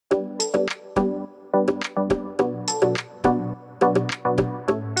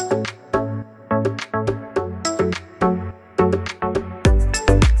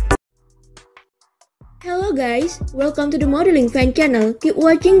Welcome to the Modeling Fan channel. Keep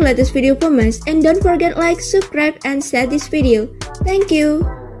watching latest video from us and don't forget like, subscribe and share this video. Thank you.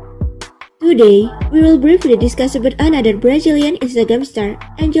 Today, we will briefly discuss about another Brazilian Instagram star,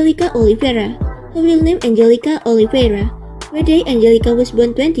 Angelica Oliveira, who will name Angelica Oliveira. Birthday: Angelica was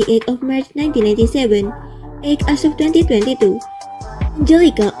born 28th of March 1997. Age as of 2022.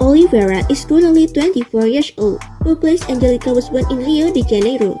 Angelica Oliveira is currently 24 years old. Birthplace: Angelica was born in Rio de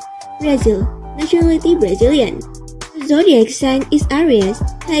Janeiro, Brazil. Nationality: Brazilian. Zodiac sign is Aries.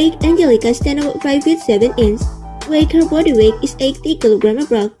 Height: Angelica stands about 5 feet 7 inches. Weight: her body weight is 80 kg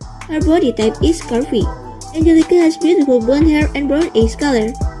approx. Her body type is curvy. Angelica has beautiful blonde hair and brown eyes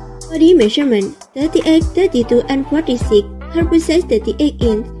color. Body measurement: 38, 32, and 46. Her bust size 38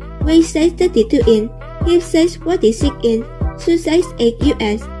 inch. Waist size 32 inch. Hip size 46 inch. Shoe size 8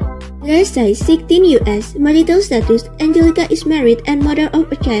 US. Dress size 16 US. Marital status: Angelica is married and mother of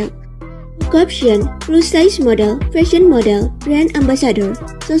a child. Caption: plus size model, fashion model, brand ambassador,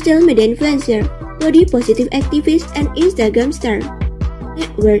 social media influencer, body positive activist, and Instagram star.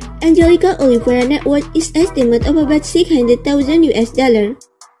 Net worth: Angelica Oliveira net worth is estimated of about $600,000 US.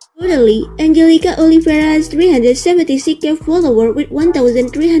 Currently, Angelica Oliveira has 376k followers with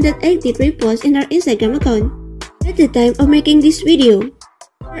 1,383 posts in her Instagram account. At the time of making this video,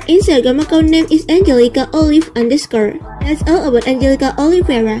 her Instagram account name is Angelica Olive_. That's all about Angelica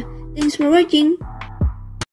Oliveira. Thanks for watching.